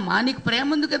చదువమ్మా, నీకు ప్రేమ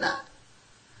ఉంది కదా.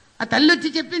 ఆ తల్లి వచ్చి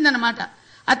చెప్పింది అనమాట.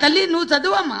 ఆ తల్లి, నువ్వు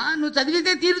చదువమ్మా, నువ్వు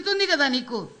చదివితే తీరుతుంది కదా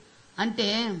నీకు అంటే,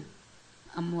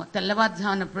 అమ్మో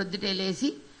తెల్లవారుజామున ప్రొద్దుటే లేచి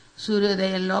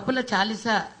సూర్యోదయం లోపల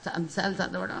 40 అంశాలు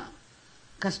చదవడం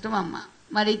కష్టమమ్మా.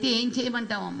 మరైతే ఏం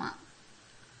చేయమంటావమ్మా?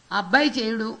 ఆ అబ్బాయి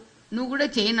చేయడు, నువ్వు కూడా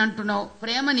చేయనంటున్నావు,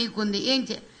 ప్రేమ నీకుంది, ఏం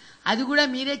అది కూడా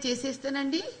మీరే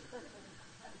చేసేస్తేనండి.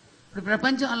 ఇప్పుడు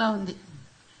ప్రపంచం అలా ఉంది,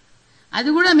 అది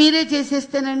కూడా మీరే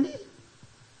చేసేస్తేనండి.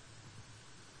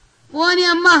 పోని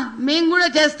అమ్మా మేము కూడా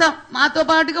చేస్తాం, మాతో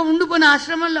పాటుగా ఉండిపోయిన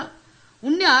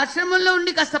ఆశ్రమంలో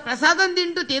ఉండి కాస్త ప్రసాదం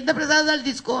తింటూ తీర్థ ప్రసాదాలు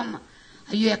తీసుకోవమ్మా.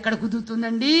 అయ్యో ఎక్కడ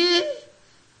కుదురుతుందండి,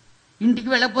 ఇంటికి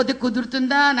వెళ్ళకపోతే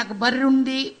కుదురుతుందా? నాకు బర్రె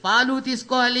ఉంది, పాలు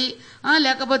తీసుకోవాలి,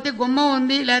 లేకపోతే గుమ్మ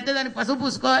ఉంది, లేకపోతే దానికి పసుపు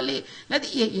పూసుకోవాలి, లేకపోతే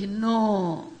ఎన్నో.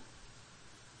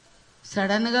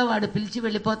 సడన్ గా వాడు పిలిచి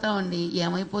వెళ్ళిపోతామండి.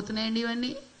 ఏమైపోతున్నాయండి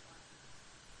ఇవన్నీ?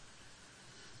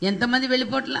 ఎంతమంది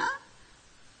వెళ్ళిపోట్లా?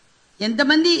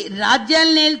 ఎంతమంది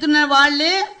రాజ్యాలను ఏలుతున్న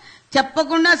వాళ్లే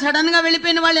చెప్పకుండా సడన్ గా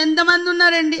వెళ్ళిపోయిన వాళ్ళు ఎంతమంది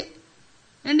ఉన్నారండి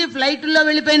ఫ్లైట్లో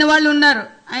వెళ్ళిపోయిన వాళ్ళు ఉన్నారు.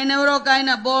 ఆయన ఎవరో ఒక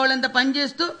ఆయన బోళ్ళంతా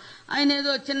పనిచేస్తూ ఆయన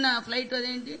ఏదో చిన్న ఫ్లైట్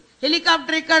అదేంటి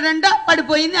హెలికాప్టర్ ఎక్కాడంట,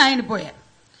 పడిపోయింది, ఆయన పోయారు.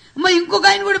 మరి ఇంకొక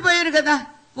ఆయన కూడా పోయారు కదా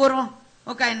పూర్వం,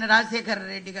 ఒక ఆయన రాజశేఖర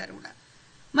రెడ్డి గారు కూడా.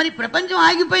 మరి ప్రపంచం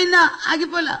ఆగిపోయిందా?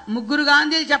 ఆగిపోలా. 3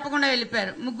 గాంధీలు చెప్పకుండా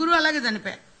వెళ్ళిపోయారు, 3 అలాగే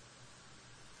చనిపోయారు.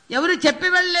 ఎవరు చెప్పి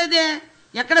వెళ్ళలేదే,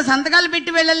 ఎక్కడ సంతకాలు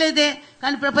పెట్టి వెళ్ళలేదే.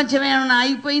 కానీ ప్రపంచం ఏమన్నా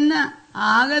ఆగిపోయిందా?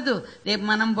 ఆగదు. రేపు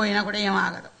మనం పోయినా కూడా ఏం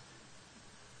ఆగదు,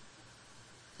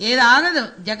 ఏది ఆగదు.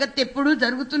 జగత్ ఎప్పుడూ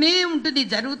జరుగుతూనే ఉంటుంది.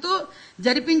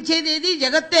 జరిపించేది ఏది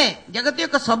జగత్తే, జగత్తు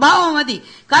యొక్క స్వభావం అది.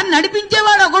 కానీ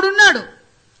నడిపించేవాడు ఒకడున్నాడు.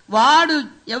 వాడు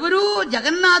ఎవరు?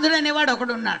 జగన్నాథుడు అనేవాడు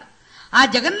ఒకడున్నాడు. ఆ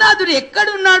జగన్నాథుడు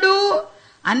ఎక్కడున్నాడు?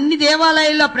 అన్ని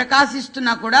దేవాలయాల్లో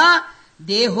ప్రకాశిస్తున్నా కూడా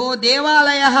దేహో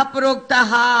దేవాలయ ప్రోక్త.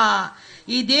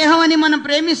 ఈ దేహం అని మనం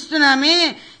ప్రేమిస్తున్నామే,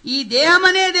 ఈ దేహం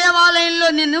అనే దేవాలయంలో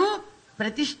నేను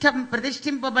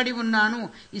ప్రతిష్ఠింపబడి ఉన్నాను.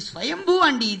 ఈ స్వయంభూ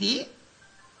అండి ఇది.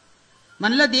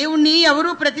 మనలో దేవుణ్ణి ఎవరూ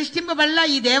ప్రతిష్ఠింపబడలా.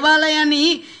 ఈ దేవాలయాన్ని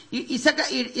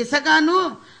ఇసకాను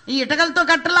ఈ ఇటకలతో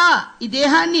కట్టలా. ఈ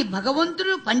దేహాన్ని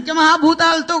భగవంతుడు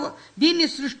పంచమహాభూతాలతో దీన్ని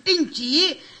సృష్టించి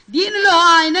దీనిలో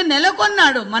ఆయన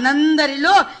నెలకొన్నాడు.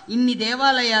 మనందరిలో ఇన్ని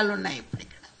దేవాలయాలు ఉన్నాయి. ఇప్పుడు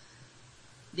ఇక్కడ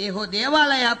దేహో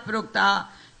దేవాలయ ప్రోక్త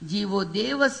జీవో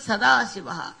దేవ సదాశివ.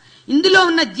 ఇందులో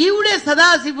ఉన్న జీవుడే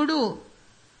సదాశివుడు.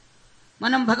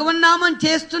 మనం భగవన్నామం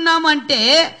చేస్తున్నాము అంటే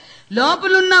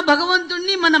లోపలున్న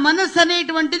భగవంతుణ్ణి మన మనస్సు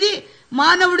అనేటువంటిది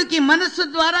మానవుడికి మనస్సు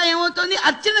ద్వారా ఏమవుతోంది?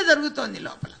 అర్చన జరుగుతోంది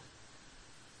లోపల.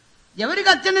 ఎవరికి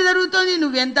అర్చన జరుగుతోంది?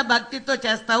 నువ్వెంత భక్తితో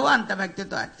చేస్తావో అంత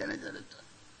భక్తితో అర్చన జరుగుతుంది.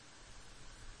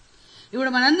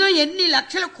 ఇప్పుడు మనందరం ఎన్ని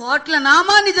లక్షల కోట్ల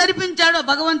నామాన్ని జరిపించాడో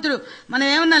భగవంతుడు. మనం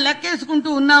ఏమన్నా లెక్కేసుకుంటూ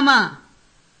ఉన్నామా?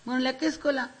 మనం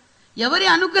లెక్కేసుకోలే. ఎవరి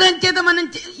అనుగ్రహం చేత మనం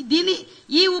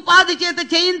ఈ ఉపాధి చేత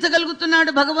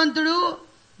చేయించగలుగుతున్నాడు భగవంతుడు?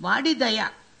 వాడి దయ.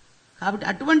 కాబట్టి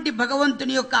అటువంటి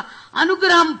భగవంతుని యొక్క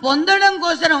అనుగ్రహం పొందడం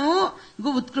కోసం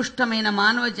ఉత్కృష్టమైన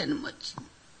మానవ జన్మ వచ్చింది.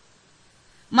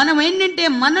 మనం ఏంటంటే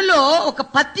మనలో ఒక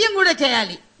పత్యం కూడా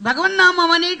చేయాలి.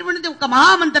 భగవన్నామం అనేటువంటిది ఒక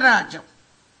మహామంత్రరాజ్యం.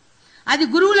 అది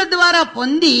గురువుల ద్వారా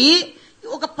పొంది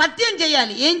ఒక పత్యం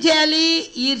చేయాలి. ఏం చేయాలి?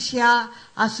 ఈర్ష్య,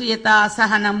 అసూయత,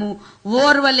 సహనము,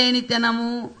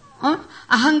 ఓర్వలేనితనము,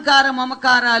 అహంకారం,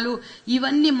 మమకారాలు,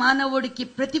 ఇవన్నీ మానవుడికి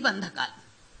ప్రతిబంధకాలు.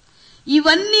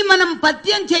 ఇవన్నీ మనం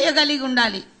పత్యం చేయగలిగి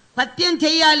ఉండాలి. పత్యం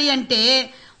చేయాలి అంటే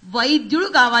వైద్యుడు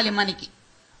కావాలి మనకి.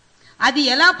 అది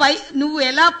నువ్వు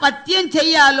ఎలా పత్యం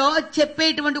చెయ్యాలో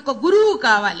చెప్పేటువంటి ఒక గురువు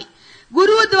కావాలి.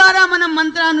 గురువు ద్వారా మనం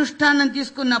మంత్రానుష్ఠానం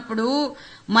తీసుకున్నప్పుడు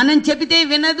మనం చెబితే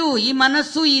వినదు ఈ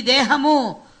మనస్సు, ఈ దేహము.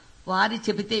 వారి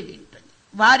చెబితే వింటుంది.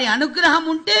 వారి అనుగ్రహం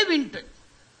ఉంటే వింటుంది.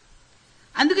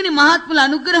 అందుకని మహాత్ముల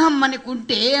అనుగ్రహం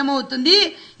మనకుంటే ఏమవుతుంది?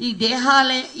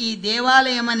 ఈ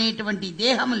దేవాలయం అనేటువంటి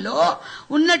దేహంలో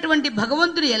ఉన్నటువంటి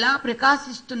భగవంతుడు ఎలా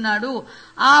ప్రకాశిస్తున్నాడు,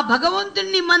 ఆ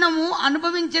భగవంతుణ్ణి మనము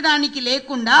అనుభవించడానికి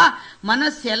లేకుండా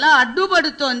మనస్సు ఎలా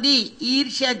అడ్డుపడుతోంది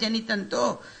ఈర్ష్య జనితంతో,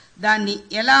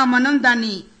 మనం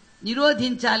దాన్ని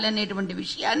నిరోధించాలి అనేటువంటి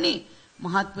విషయాన్ని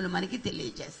మహాత్ములు మనకి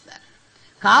తెలియజేస్తారు.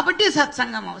 కాబట్టి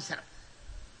సత్సంగం అవసరం.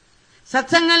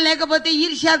 సత్సంగం లేకపోతే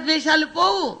ఈర్ష్యాద్వేషాలు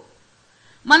పోవు.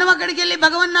 మనం అక్కడికి వెళ్ళి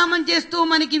భగవన్నామం చేస్తూ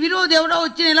మనకి విరోధి ఎవడో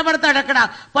వచ్చి నిలబడతాడు. అక్కడ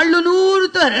పళ్ళు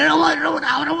నూరుతో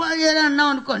అన్నాం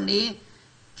అనుకోండి,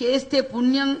 చేస్తే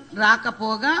పుణ్యం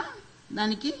రాకపోగా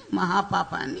దానికి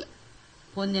మహాపాపాన్ని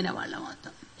పొందిన వాళ్ళం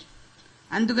అవుతాం.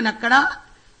 అందుకని అక్కడ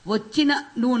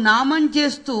నువ్వు నామం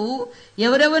చేస్తూ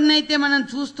ఎవరెవరినైతే మనం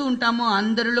చూస్తూ ఉంటామో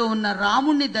అందరిలో ఉన్న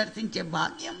రాముణ్ణి దర్శించే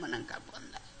భాగ్యం మనం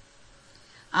పొందాలి.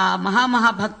 ఆ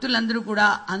మహాభక్తులందరూ కూడా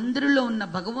అందరిలో ఉన్న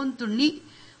భగవంతుణ్ణి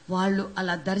వాళ్ళు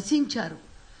అలా దర్శించారు.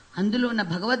 అందులో ఉన్న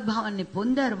భగవద్భావాన్ని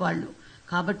పొందారు వాళ్ళు.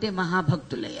 కాబట్టే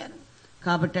మహాభక్తులయ్యారు.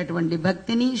 కాబట్టి అటువంటి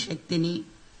భక్తిని, శక్తిని,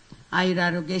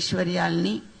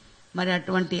 ఆయురారోగ్యైశ్వర్యాల్ని, మరి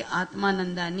అటువంటి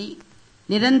ఆత్మానందాన్ని,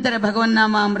 నిరంతర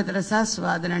భగవన్నామామృత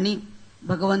రసాస్వాదనని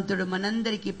భగవంతుడు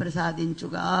మనందరికీ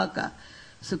ప్రసాదించుగాక.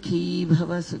 సుఖీ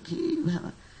భవ, సుఖీ భవ.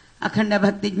 అఖండ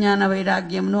భక్తి జ్ఞాన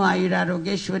వైరాగ్యమును,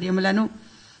 ఆయురారోగ్యైశ్వర్యములను,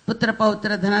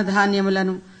 పుత్రపౌత్ర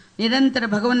ధనధాన్యములను, నిరంతర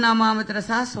భగవన్నామామృత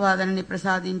రసాస్వాదనని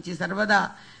ప్రసాదించి సర్వదా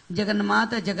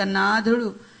జగన్మాత జగన్నాథుడు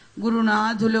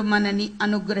గురునాథులు మనని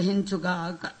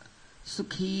అనుగ్రహించుగాక.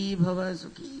 సుఖీ భవ,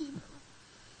 సుఖీ భవ.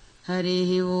 హరి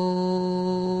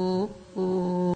ఓ.